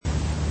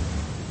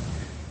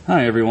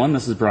Hi everyone,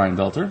 this is Brian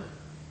Belter.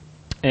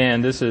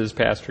 And this is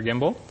Pastor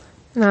Gimbel.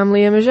 And I'm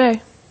Leah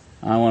Miget.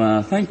 I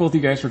want to thank both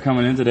you guys for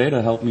coming in today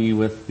to help me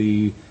with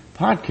the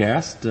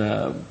podcast.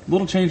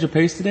 Little change of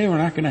pace today. We're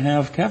not going to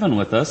have Kevin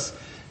with us.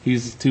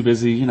 He's too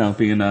busy,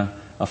 being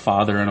a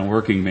father and a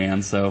working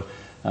man. So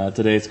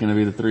today it's going to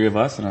be the three of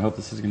us, and I hope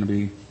this is going to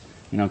be,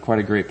 quite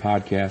a great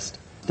podcast.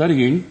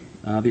 Studying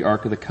the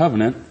Ark of the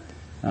Covenant,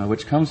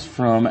 which comes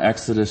from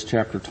Exodus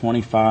chapter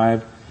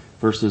 25,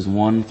 verses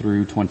 1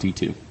 through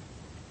 22.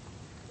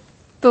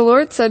 The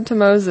Lord said to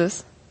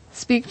Moses,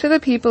 "Speak to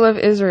the people of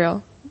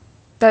Israel,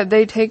 that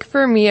they take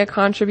for me a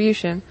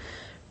contribution.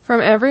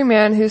 From every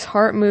man whose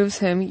heart moves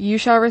him, you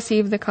shall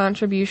receive the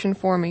contribution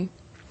for me.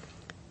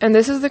 And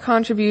this is the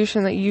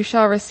contribution that you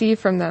shall receive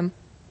from them: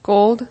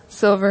 gold,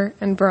 silver,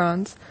 and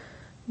bronze,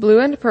 blue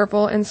and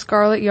purple and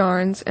scarlet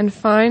yarns, and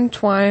fine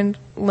twined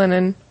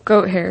linen,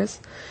 goat hairs,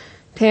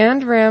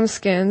 tanned ram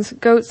skins,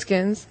 goat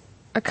skins,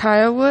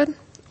 acacia wood,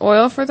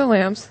 oil for the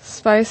lamps,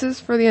 spices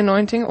for the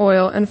anointing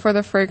oil and for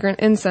the fragrant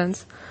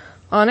incense,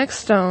 onyx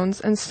stones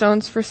and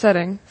stones for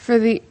setting, for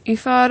the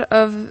ephod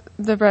of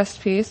the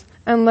breastpiece,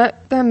 and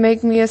let them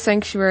make me a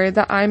sanctuary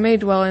that I may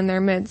dwell in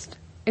their midst,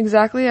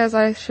 exactly as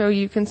I show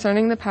you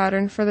concerning the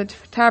pattern for the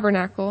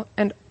tabernacle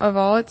and of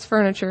all its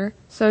furniture,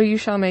 so you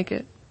shall make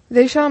it.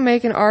 They shall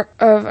make an ark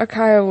of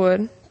acacia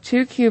wood,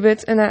 2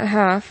 cubits and a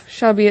half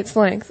shall be its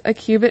length, 1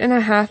 cubit and a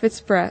half its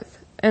breadth,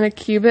 and 1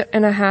 cubit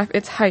and a half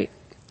its height.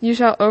 You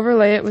shall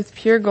overlay it with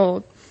pure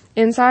gold.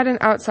 Inside and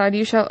outside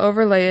you shall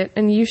overlay it,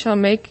 and you shall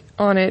make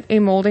on it a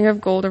molding of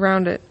gold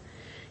around it.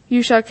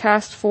 You shall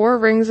cast 4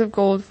 rings of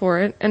gold for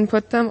it, and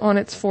put them on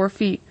its 4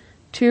 feet,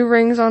 2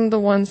 rings on the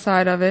one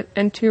side of it,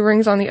 and 2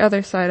 rings on the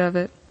other side of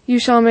it. You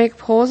shall make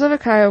poles of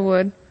acacia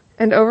wood,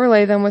 and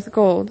overlay them with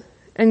gold.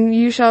 And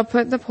you shall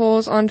put the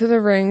poles onto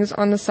the rings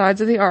on the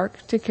sides of the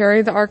ark, to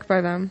carry the ark by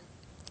them.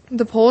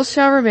 The poles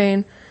shall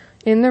remain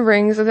in the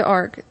rings of the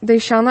ark, they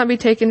shall not be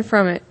taken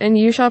from it, and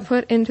you shall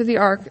put into the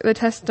ark the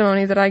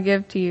testimony that I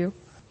give to you.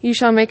 You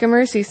shall make a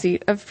mercy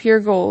seat of pure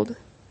gold.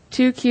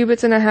 2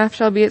 cubits and a half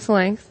shall be its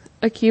length,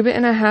 1 cubit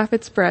and a half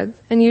its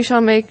breadth, and you shall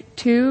make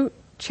 2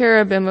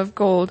 cherubim of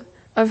gold.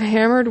 Of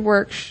hammered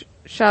work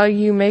shall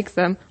you make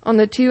them on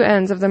the 2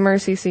 ends of the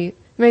mercy seat.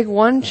 Make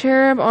 1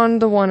 cherub on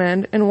the one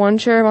end, and 1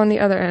 cherub on the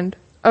other end.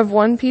 Of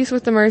one piece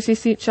with the mercy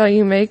seat shall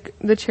you make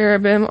the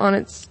cherubim on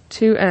its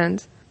 2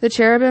 ends. The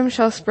cherubim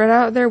shall spread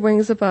out their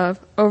wings above,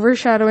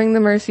 overshadowing the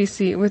mercy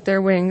seat with their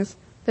wings.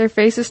 Their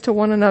faces to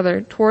one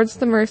another, towards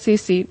the mercy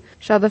seat,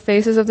 shall the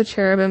faces of the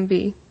cherubim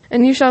be.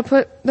 And you shall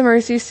put the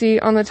mercy seat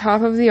on the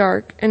top of the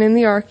ark, and in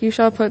the ark you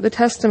shall put the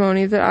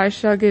testimony that I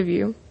shall give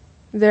you.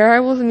 There I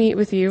will meet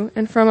with you,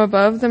 and from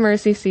above the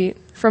mercy seat,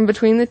 from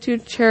between the 2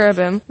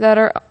 cherubim that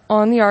are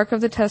on the ark of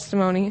the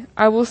testimony,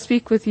 I will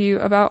speak with you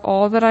about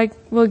all that I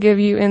will give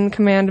you in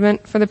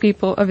commandment for the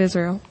people of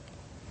Israel."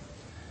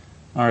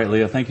 All right,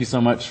 Leah, thank you so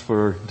much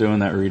for doing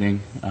that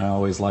reading. I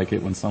always like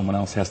it when someone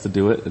else has to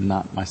do it and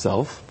not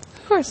myself.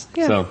 Of course,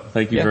 yeah. So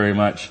thank you very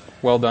much.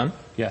 Well done.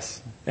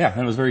 Yes. Yeah,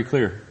 it was very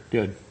clear.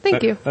 Good.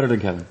 Thank you. Better than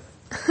Kevin.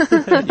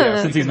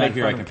 Yeah, Since he's not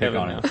here, I can pick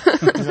on him.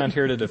 He's not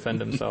here to defend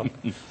himself.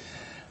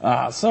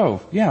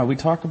 We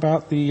talked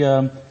about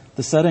the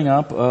setting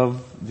up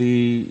of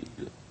the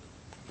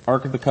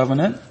Ark of the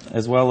Covenant,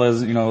 as well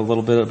as, a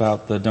little bit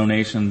about the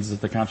donations,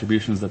 the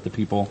contributions that the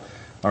people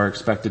are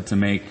expected to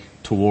make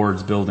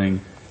towards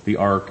building the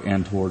ark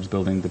and towards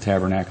building the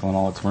tabernacle and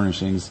all its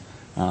furnishings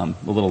a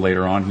little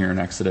later on here in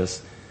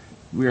Exodus.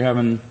 We were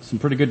having some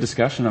pretty good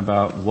discussion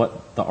about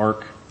what the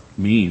ark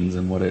means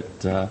and what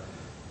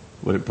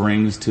it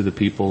brings to the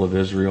people of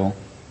Israel.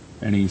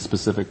 Any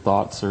specific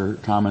thoughts or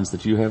comments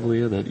that you have,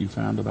 Leah, that you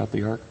found about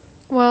the ark?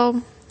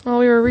 Well, while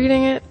we were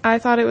reading it, I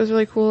thought it was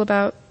really cool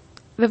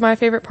my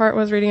favorite part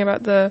was reading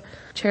about the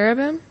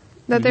cherubim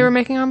that they were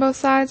making on both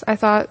sides. I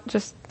thought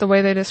just the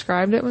way they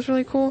described it was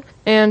really cool.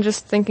 And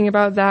just thinking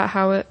about that,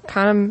 how it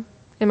kind of,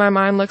 in my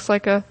mind, looks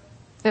like a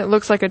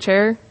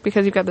chair,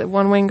 because you've got the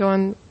one wing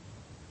going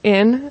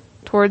in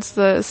towards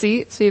the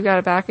seat, so you've got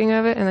a backing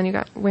of it, and then you've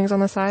got wings on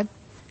the side.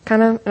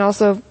 Kind of, and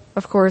also,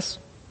 of course,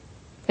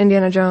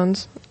 Indiana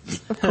Jones.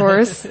 Of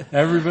course.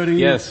 Everybody.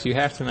 Yes, you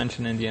have to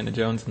mention Indiana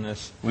Jones in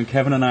this. When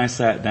Kevin and I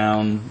sat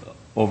down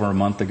over a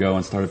month ago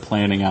and started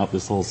planning out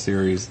this whole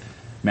series,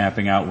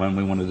 mapping out when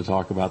we wanted to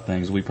talk about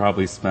things, we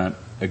probably spent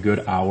a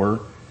good hour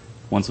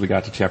once we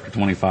got to chapter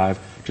 25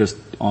 just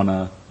on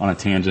a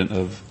tangent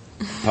of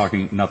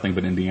talking nothing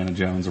but Indiana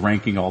Jones,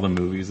 ranking all the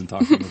movies and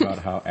talking about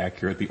how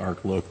accurate the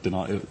ark looked and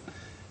all. It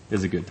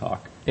is a good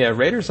talk. Yeah,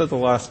 Raiders of the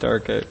Lost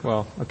Ark,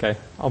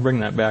 I'll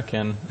bring that back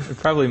in.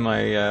 Probably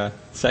my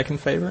second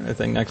favorite, I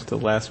think, next to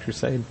Last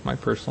Crusade, my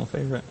personal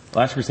favorite.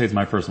 Last Crusade's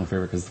my personal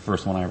favorite because the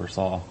first one I ever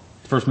saw.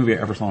 The first movie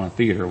I ever saw in a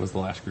theater was The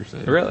Last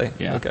Crusade. Really?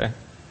 Yeah. Okay.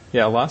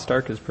 Yeah, Lost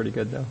Ark is pretty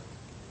good, though,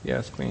 if you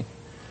ask me.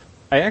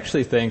 I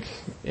actually think,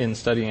 in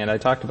studying it, I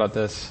talked about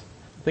this,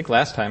 I think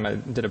last time I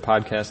did a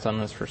podcast on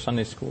this for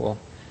Sunday school.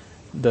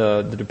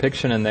 The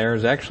depiction in there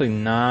is actually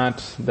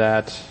not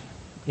that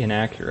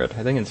inaccurate.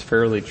 I think it's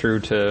fairly true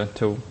to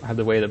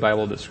the way the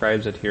Bible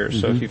describes it here.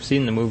 So if you've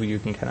seen the movie, you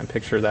can kind of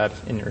picture that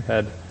in your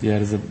head. Yeah,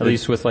 at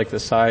least with like the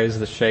size,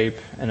 the shape,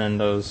 and then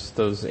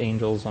those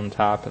angels on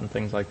top and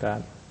things like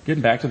that.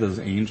 Getting back to those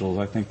angels,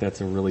 I think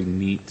that's a really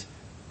neat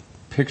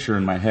picture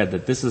in my head,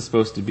 that this is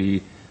supposed to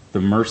be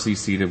the mercy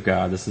seat of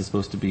God. This is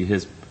supposed to be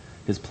his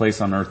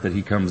place on earth, that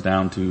he comes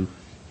down to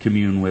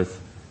commune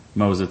with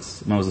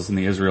Moses and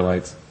the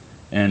Israelites.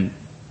 And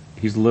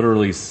he's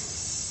literally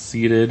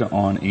seated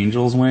on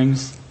angels'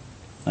 wings.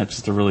 That's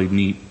just a really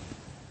neat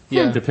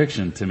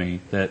depiction to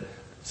me, that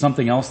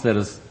something else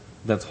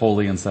that's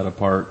holy and set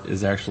apart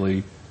is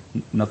actually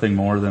nothing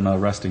more than a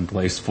resting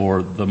place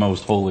for the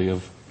most holy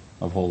of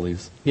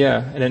holies.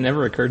 Yeah, and it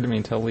never occurred to me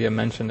until Leah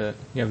mentioned it.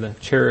 You have the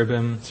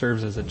cherubim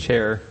serves as a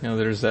chair.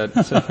 There's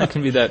that, so that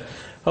can be that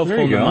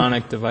helpful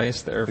mnemonic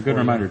device there. A good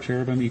reminder,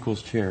 cherubim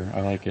equals chair. I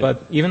like it.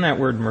 But even that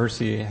word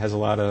mercy has a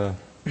lot of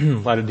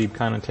deep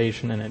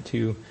connotation in it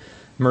too.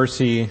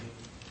 Mercy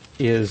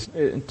is,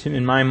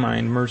 in my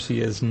mind,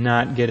 mercy is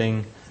not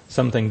getting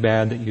something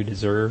bad that you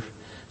deserve.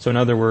 So in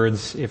other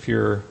words, if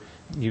you've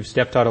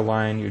stepped out of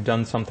line, you've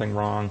done something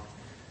wrong,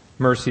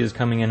 mercy is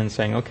coming in and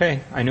saying,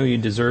 okay, I know you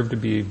deserve to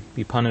be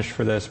punished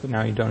for this, but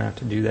now you don't have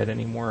to do that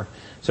anymore.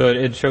 So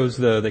it shows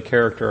the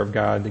character of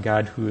God, the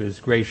God who is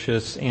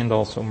gracious and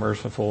also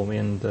merciful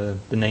in the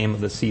name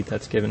of the seat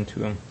that's given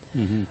to him.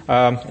 Mm-hmm.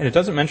 And it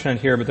doesn't mention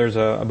it here, but there's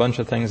a bunch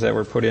of things that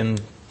were put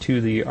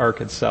into the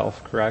ark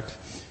itself, correct?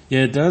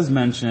 Yeah, it does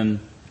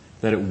mention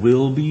that it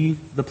will be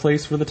the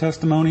place for the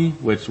testimony,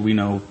 which we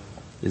know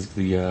is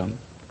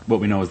what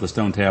we know is the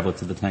stone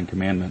tablets of the Ten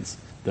Commandments,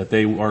 that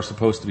they are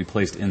supposed to be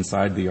placed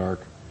inside the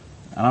ark.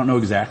 I don't know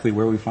exactly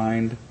where we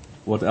find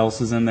what else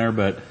is in there,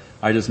 but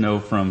I just know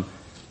from,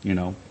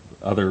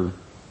 other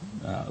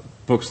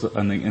books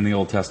in the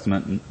Old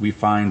Testament, we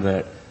find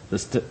that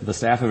the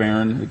staff of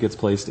Aaron gets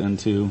placed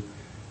into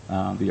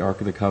the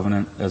Ark of the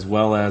Covenant, as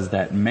well as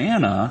that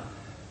manna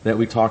that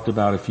we talked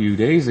about a few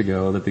days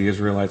ago that the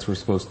Israelites were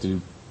supposed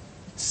to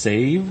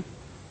save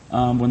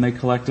when they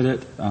collected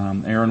it.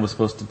 Aaron was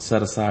supposed to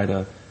set aside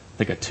a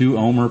 2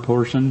 omer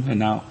portion, and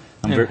now...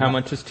 how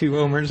much is 2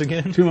 omers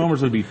again? 2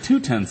 omers would be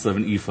 2/10 of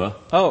an ephah.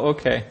 Oh,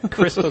 okay.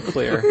 Crystal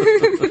clear.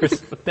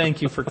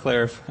 Thank you for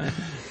clarifying.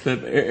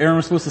 That Aaron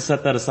was supposed to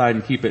set that aside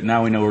and keep it.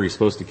 Now we know where he's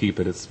supposed to keep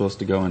it. It's supposed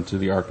to go into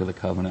the Ark of the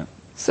Covenant.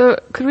 So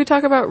could we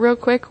talk about real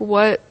quick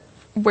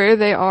where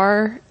they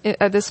are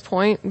at this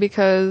point?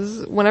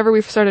 Because whenever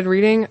we started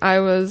reading, I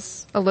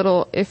was a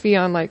little iffy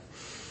on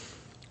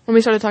when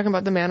we started talking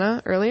about the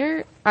manna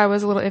earlier, I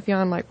was a little iffy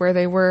on where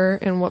they were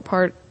and what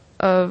part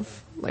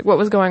of what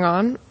was going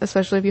on,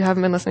 especially if you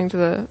haven't been listening to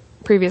the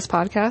previous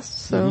podcasts.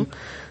 So,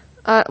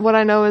 what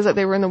I know is that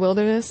they were in the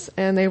wilderness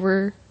and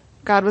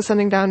God was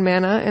sending down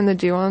manna and the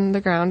dew on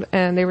the ground,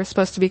 and they were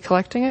supposed to be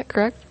collecting it,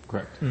 correct?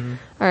 Correct. Mm-hmm.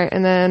 All right.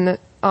 And then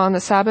on the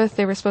Sabbath,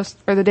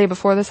 or the day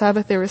before the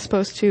Sabbath, they were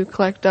supposed to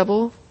collect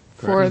double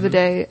for the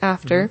day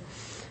after.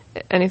 Mm-hmm.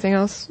 Anything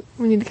else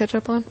we need to catch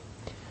up on?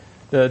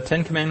 The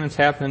 10 Commandments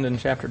happened in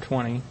chapter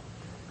 20.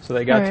 So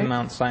they got to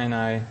Mount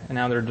Sinai, and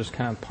now they're just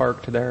kind of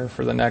parked there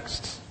for the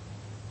next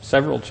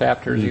several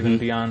chapters, even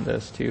beyond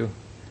this, too.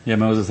 Yeah,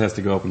 Moses has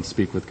to go up and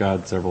speak with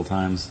God several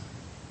times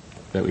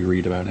that we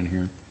read about in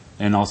here.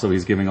 And also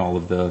he's giving all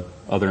of the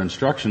other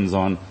instructions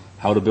on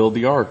how to build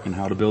the ark and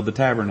how to build the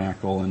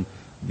tabernacle and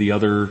the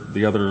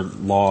other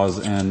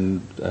laws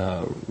and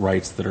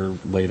rites that are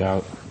laid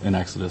out in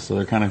Exodus. So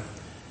they're kind of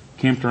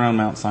camped around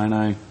Mount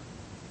Sinai,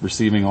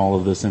 receiving all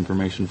of this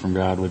information from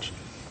God, which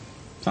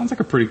sounds like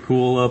a pretty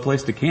cool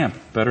place to camp.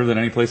 Better than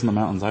any place in the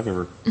mountains I've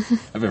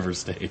ever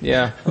stayed.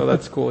 Yeah, well,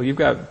 that's cool. You've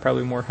got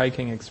probably more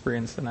hiking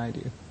experience than I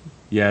do.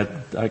 Yeah,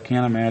 I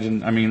can't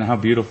imagine. I mean, how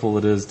beautiful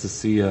it is to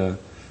see a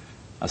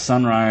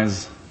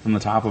sunrise from the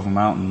top of a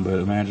mountain, but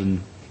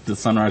imagine the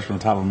sunrise from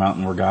the top of a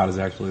mountain where God is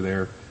actually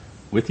there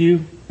with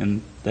you,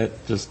 and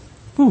that just...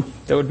 Whew.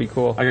 That would be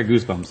cool. I got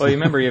goosebumps. Well, you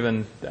remember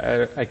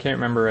I can't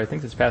remember, I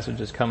think this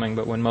passage is coming,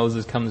 but when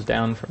Moses comes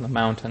down from the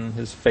mountain,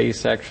 his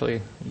face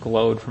actually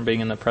glowed from being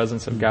in the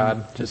presence of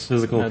God. Just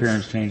physical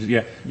appearance changes.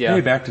 Yeah.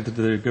 Hey, back to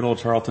the good old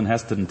Charlton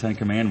Heston Ten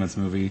Commandments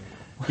movie.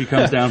 He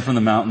comes down from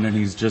the mountain and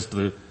he's just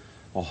It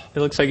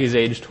looks like he's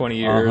aged 20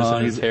 years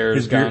and his hair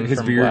is gone his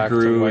from beard black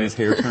grew to white. And his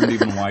hair turned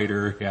even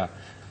whiter. Yeah.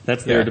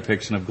 That's their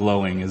depiction of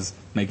glowing, is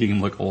making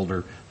him look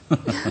older.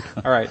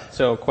 All right,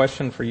 so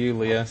question for you,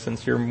 Leah,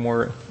 since you're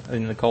more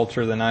in the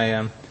culture than I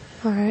am.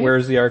 All right.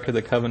 Where's the Ark of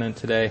the Covenant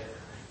today?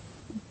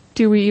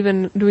 Do we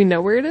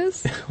know where it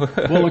is?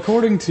 Well,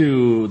 according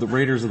to the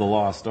Raiders of the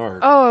Lost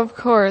Ark. Oh, of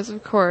course.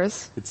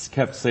 It's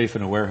kept safe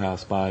in a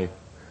warehouse by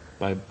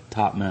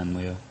top men,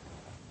 Leah.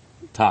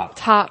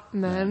 Top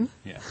men.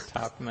 Yeah.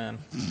 Top men.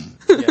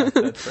 Yeah,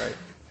 that's right.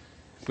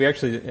 We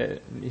actually,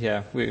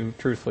 we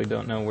truthfully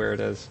don't know where it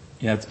is.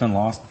 Yeah, it's been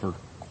lost for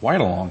quite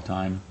a long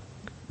time.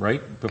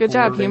 Right? Good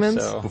job,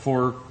 humans. So.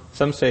 Before,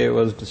 some say it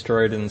was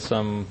destroyed in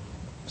some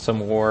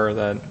war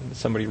that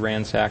somebody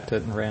ransacked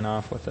it and ran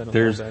off with it.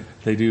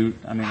 They do.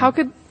 I mean, how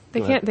could they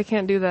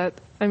can't do that?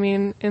 I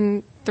mean,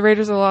 in the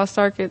Raiders of the Lost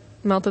Ark, it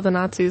melted the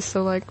Nazis.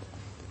 So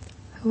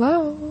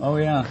Hello. Oh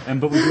yeah,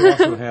 but we do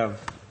also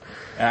have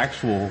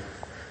actual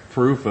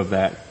proof of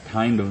that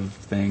kind of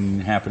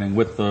thing happening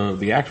with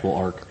the actual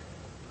ark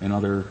and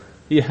other.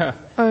 Yeah.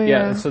 Oh,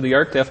 yeah. So the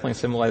ark definitely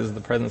symbolizes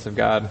the presence of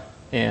God,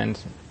 and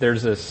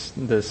there's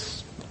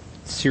this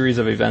series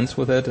of events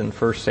with it in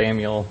 1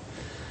 Samuel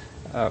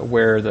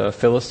where the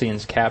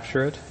Philistines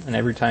capture it, and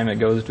every time it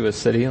goes to a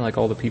city, like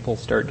all the people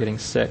start getting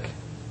sick,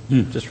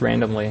 just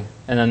randomly,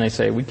 and then they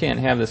say, we can't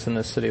have this in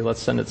this city,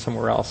 let's send it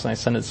somewhere else, and I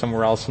send it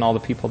somewhere else, and all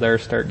the people there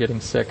start getting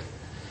sick.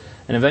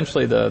 And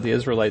eventually the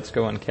Israelites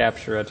go and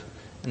capture it,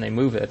 and they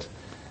move it.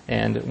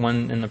 And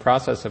when in the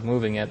process of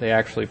moving it, they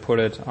actually put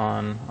it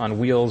on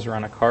wheels or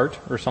on a cart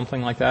or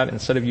something like that,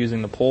 instead of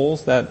using the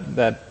poles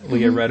that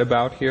Leah read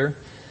about here.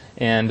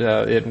 And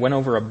it went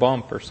over a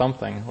bump or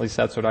something. At least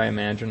that's what I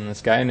imagine. And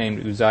this guy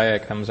named Uzziah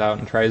comes out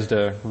and tries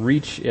to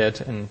reach it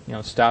and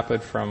stop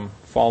it from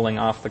falling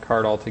off the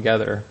cart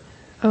altogether.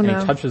 Oh, and no.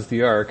 he touches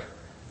the ark,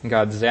 and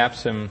God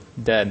zaps him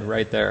dead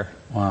right there.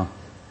 Wow.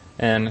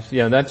 And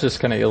that just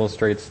kind of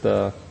illustrates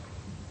the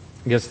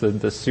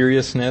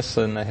seriousness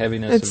and the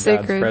heaviness It's of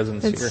sacred. God's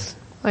presence here. It's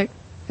like,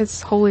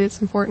 it's holy,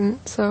 it's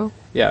important, so.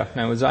 Yeah,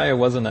 now Uzziah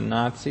wasn't a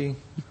Nazi,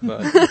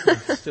 but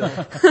still.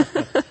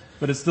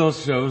 But it still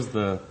shows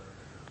the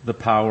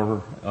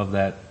power of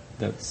that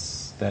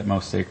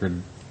most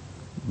sacred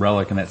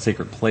relic and that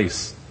sacred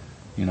place.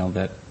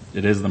 That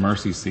it is the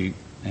mercy seat,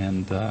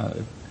 and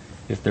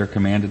if they're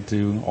commanded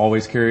to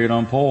always carry it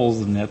on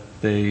poles, and yet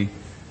they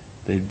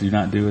do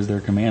not do as they're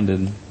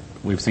commanded,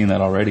 we've seen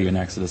that already in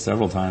Exodus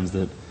several times,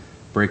 that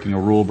breaking a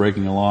rule,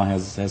 breaking a law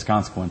has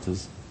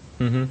consequences.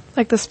 Mm-hmm.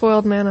 Like the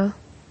spoiled manna.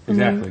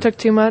 Exactly. Took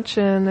too much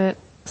and it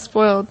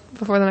spoiled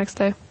before the next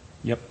day.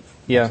 Yep.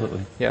 Yeah,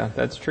 Absolutely. yeah,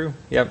 that's true.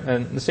 Yep,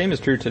 and the same is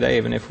true today.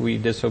 Even if we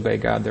disobey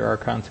God, there are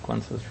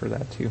consequences for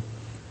that too.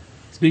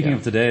 Speaking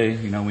of today,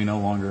 we no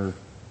longer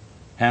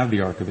have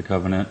the Ark of the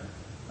Covenant,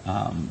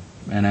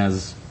 and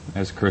as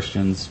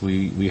Christians,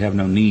 we have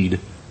no need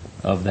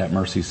of that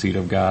mercy seat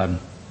of God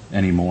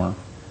anymore.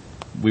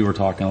 We were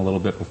talking a little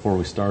bit before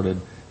we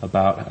started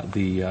about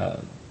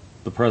the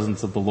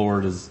presence of the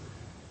Lord is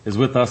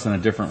with us in a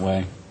different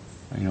way.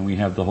 We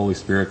have the Holy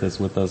Spirit that's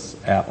with us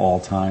at all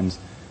times.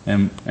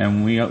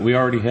 And we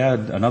already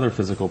had another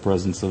physical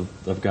presence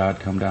of God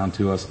come down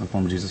to us in the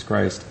form of Jesus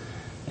Christ.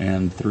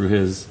 And through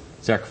His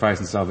sacrifice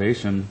and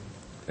salvation,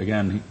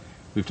 again,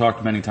 we've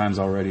talked many times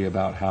already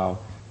about how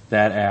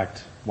that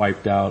act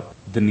wiped out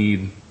the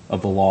need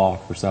of the law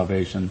for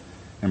salvation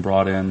and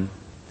brought in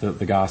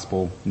the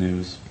gospel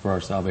news for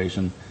our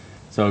salvation.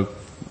 So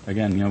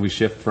again, we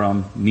shift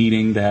from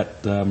needing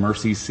that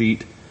mercy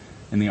seat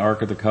in the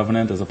Ark of the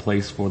Covenant as a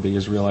place for the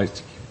Israelites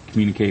to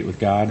communicate with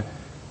God,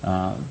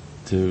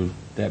 to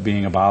that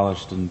being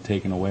abolished and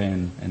taken away,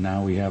 and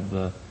now we have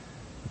the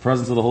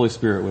presence of the Holy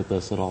Spirit with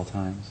us at all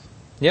times.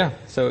 Yeah,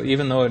 so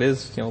even though it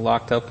is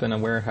locked up in a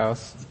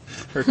warehouse,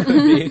 or could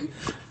be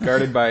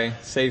guarded by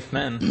safe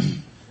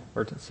men,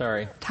 or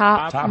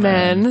Top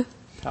men.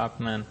 top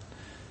men,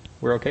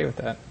 we're okay with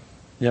that.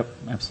 Yep,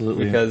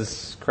 absolutely.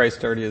 Because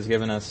Christ already has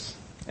given us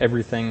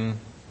everything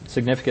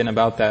significant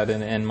about that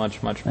and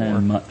much, much more.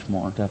 And much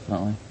more,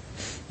 definitely.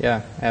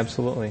 Yeah,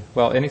 absolutely.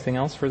 Well, anything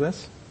else for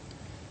this?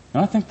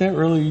 I think that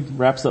really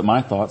wraps up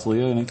my thoughts.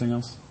 Leah, anything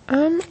else?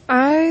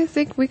 I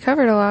think we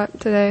covered a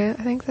lot today.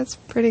 I think that's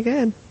pretty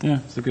good. Yeah,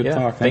 it's a good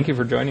talk. Thank you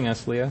for joining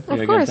us, Leah.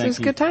 Of course, it was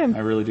a good time. I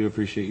really do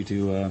appreciate you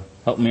two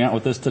helping me out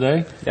with this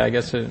today. Yeah, I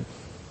guess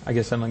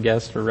I'm a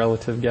guest or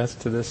relative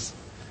guest to this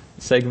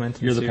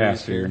segment. You're the series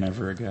pastor. here. You're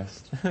never a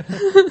guest.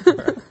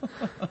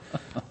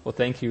 Well,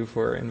 thank you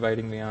for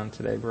inviting me on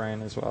today,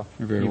 Brian, as well.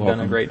 You're very You've welcome.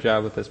 done a great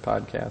job with this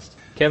podcast.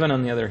 Kevin,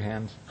 on the other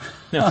hand.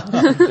 No. All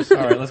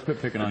right, let's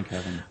quit picking on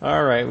Kevin.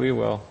 All right, we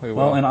will.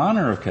 Well, in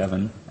honor of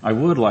Kevin, I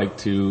would like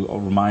to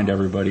remind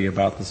everybody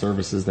about the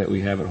services that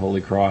we have at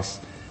Holy Cross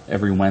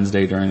every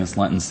Wednesday during this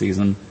Lenten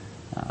season.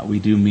 We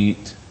do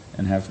meet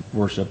and have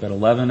worship at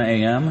 11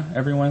 a.m.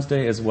 every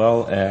Wednesday, as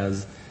well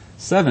as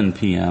 7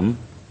 p.m.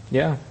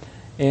 Yeah.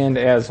 And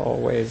as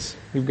always,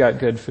 we've got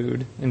good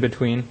food in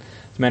between.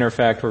 As a matter of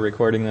fact, we're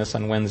recording this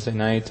on Wednesday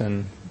night,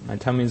 and my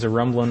tummy's a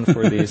rumbling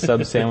for the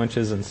sub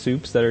sandwiches and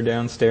soups that are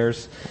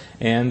downstairs.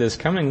 And this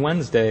coming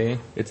Wednesday,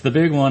 It's the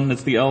big one.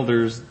 It's the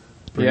elders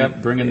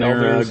bringing the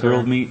their elders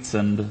grilled are meats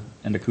and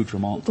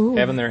accoutrement. Ooh.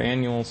 having their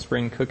annual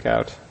spring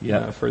cookout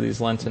for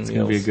these Lenten It's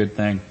meals. going to be a good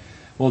thing.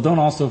 Well,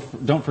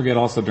 don't forget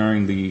also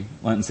during the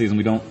Lenten season,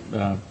 we don't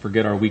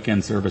forget our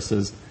weekend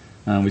services.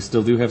 We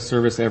still do have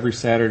service every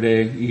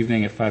Saturday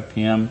evening at 5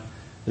 p.m.,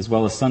 as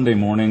well as Sunday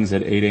mornings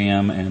at 8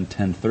 a.m. and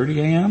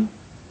 10:30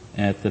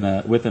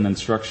 a.m. With an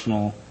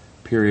instructional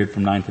period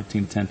from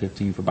 9:15 to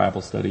 10:15 for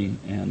Bible study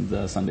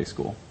and Sunday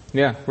school.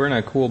 Yeah, we're in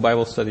a cool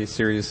Bible study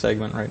series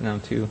segment right now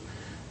too,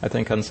 I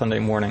think on Sunday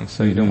morning,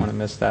 so you don't want to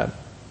miss that.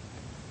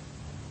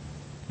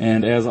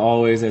 And as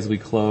always, as we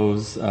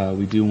close,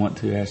 we do want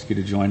to ask you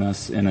to join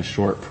us in a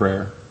short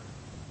prayer.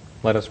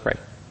 Let us pray.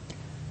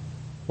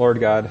 Lord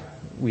God,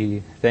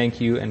 we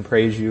thank you and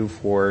praise you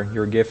for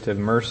your gift of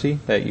mercy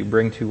that you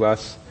bring to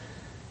us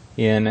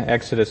In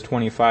Exodus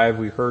 25,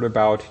 we heard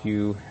about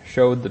you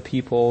showed the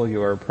people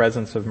your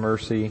presence of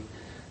mercy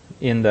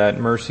in that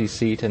mercy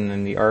seat and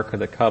in the Ark of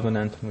the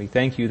Covenant. And we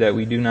thank you that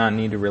we do not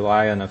need to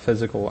rely on a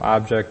physical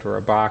object or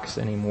a box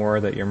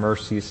anymore, that your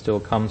mercy still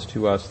comes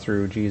to us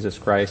through Jesus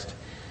Christ.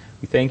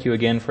 We thank you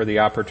again for the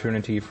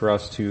opportunity for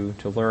us to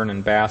learn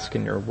and bask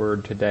in your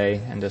word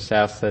today, and just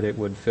ask that it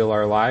would fill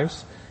our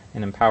lives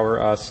and empower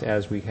us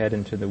as we head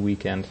into the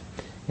weekend.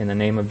 In the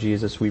name of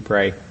Jesus we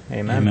pray.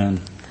 Amen.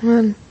 Amen.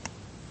 Amen.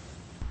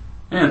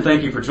 And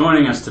thank you for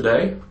joining us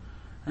today.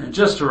 And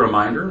just a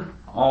reminder,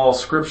 all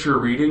scripture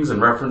readings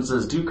and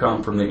references do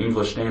come from the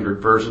English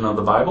Standard Version of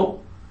the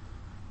Bible.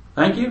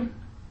 Thank you.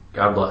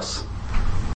 God bless.